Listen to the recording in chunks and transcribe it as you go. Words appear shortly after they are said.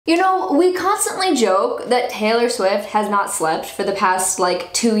You know, we constantly joke that Taylor Swift has not slept for the past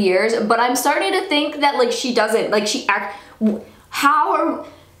like 2 years, but I'm starting to think that like she doesn't, like she's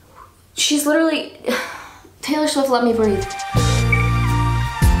literally, Taylor Swift, let me breathe.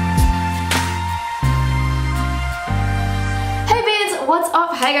 What's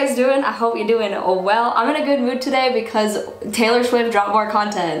up? How you guys doing? I hope you're doing well. I'm in a good mood today because Taylor Swift dropped more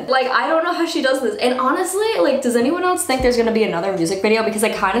content. Like, I don't know how she does this. And honestly, like, does anyone else think there's gonna be another music video? Because I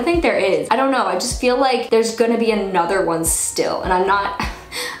kind of think there is. I don't know. I just feel like there's gonna be another one still. And I'm not...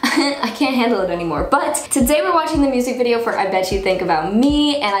 I can't handle it anymore. But today we're watching the music video for I Bet You Think About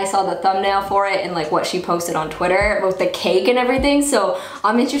Me, and I saw the thumbnail for it and like what she posted on Twitter with the cake and everything, so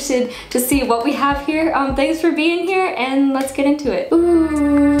I'm interested to see what we have here. Thanks for being here, and let's get into it.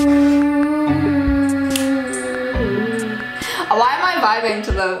 Ooh. Why am I vibing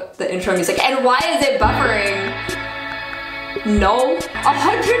to the intro music? And why is it buffering? No,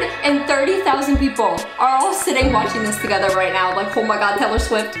 130,000 people are all sitting watching this together right now. Like, oh my god, Taylor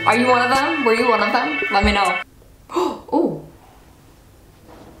Swift. Are you one of them? Were you one of them? Let me know. Oh.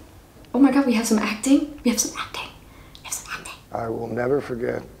 Oh my god, we have some acting. We have some acting. We have some acting. I will never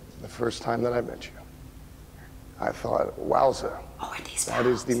forget the first time that I met you. I thought, wowza. Oh, are these that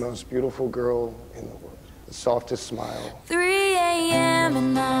is the most beautiful girl in the world. The softest smile. 3 a.m.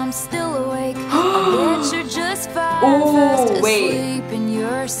 and I'm still awake. I bet you're just fine. Fast asleep in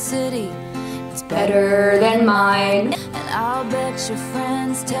your city. It's better than mine. And I'll bet your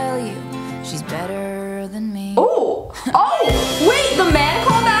friends tell you she's better than me. Oh! Oh! Wait, the man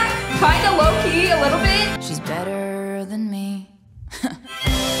called that kinda low-key a little bit? She's better than me.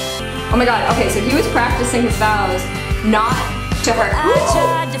 Oh my god, okay, so he was practicing his vows not to her. I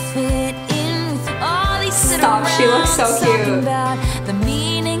tried to fit in with all these Stop, she looks so cute. About the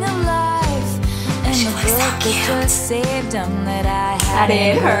meaning of life. And she the looks so book cute. that just saved them that I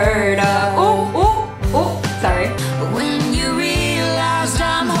hadn't heard of. Oh, oh, oh, sorry. When you realized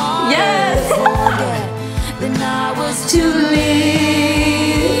I'm hard yes. to forget, then I was too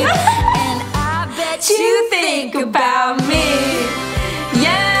late. And I bet you think about me.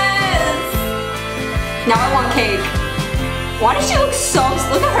 Yes! Now I want cake. Why does she look so...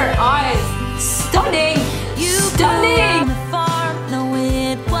 Look at her eyes. Stunning. Stunning. On the farm, no,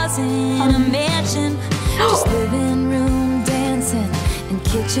 it wasn't a mansion. Just living room dancing and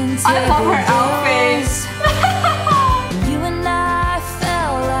kitchen table. I love her outfits. You and I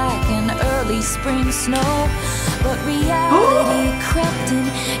felt like an early spring snow, but reality crept in.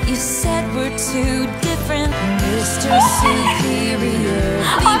 You said we're too different, Mr. Superior.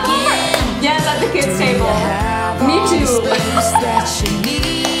 Yes, at the kids' table. Me too.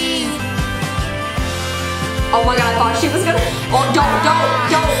 Oh my god, I thought she was gonna... Oh, don't. Ah!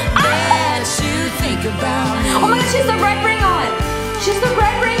 Oh my god, she has the red ring on. She has the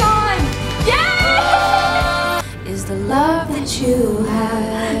red ring on. Yeah! Is the love that you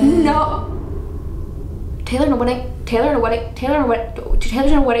have. No. Taylor in a wedding. Taylor in a wedding.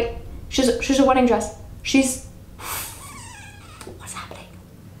 Taylor's in a wedding. She's a wedding dress. She's... What's happening?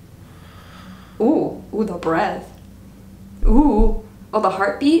 Ooh, the breath. Ooh. Oh, the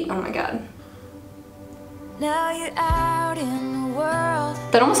heartbeat. Oh my god. Now you're out in the world.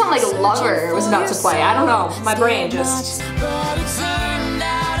 That almost sounded like a Lover was about to play. I don't know. My brain just... But it turned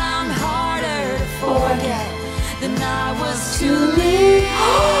out I'm harder to forget than I was to live.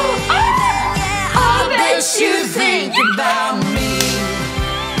 I bet you think about me.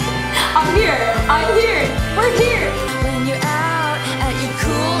 I'm here. We're here. When you're out at your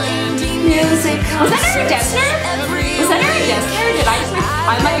cool indie music Was that Aaron Dessner? Was that Aaron Dessner? Did I just make...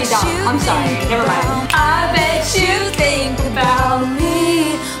 I might be dumb. I'm sorry. Never mind. I bet you think about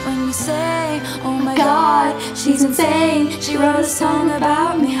me when you say, oh my god, she's insane. She wrote a song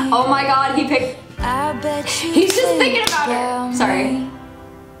about me. Oh my god, he picked... I bet you He's just thinking about her. Sorry.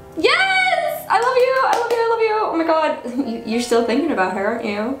 Yes! I love you. Oh my god. You're still thinking about her, aren't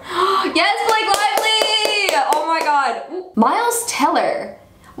you? Yes, Blake Lively! Oh my god. Miles Teller.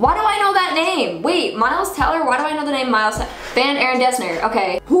 Why do I know that name? Wait, Miles Teller? Why do I know the name Miles Teller? Fan Aaron Dessner.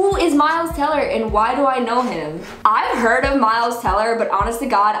 Okay. Who is Miles Teller and why do I know him? I've heard of Miles Teller, but honest to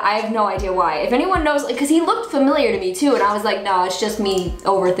God, I have no idea why. If anyone knows, like, cause he looked familiar to me too, and I was like, no, it's just me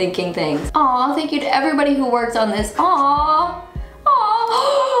overthinking things. Aw, thank you to everybody who worked on this. Aw.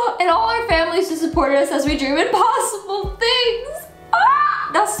 Aw. And all our families who supported us as we dream impossible things. Ah,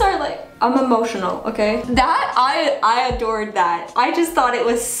 that's Starlight. I'm emotional, okay? That, I adored that. I just thought it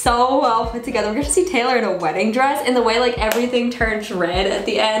was so well put together. We're gonna see Taylor in a wedding dress and the way like everything turns red at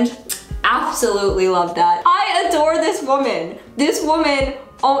the end. Absolutely love that. I adore this woman. This woman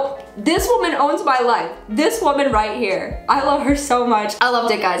this woman owns my life. This woman right here. I love her so much. I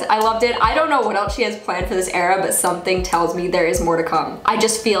loved it, guys. I loved it. I don't know what else she has planned for this era, but something tells me there is more to come. I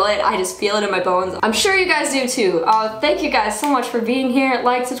just feel it. I just feel it in my bones. I'm sure you guys do too. Thank you guys so much for being here.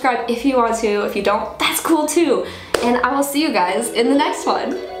 Like, subscribe if you want to. If you don't, that's cool too. And I will see you guys in the next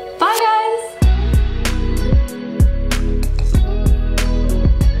one. Bye, guys.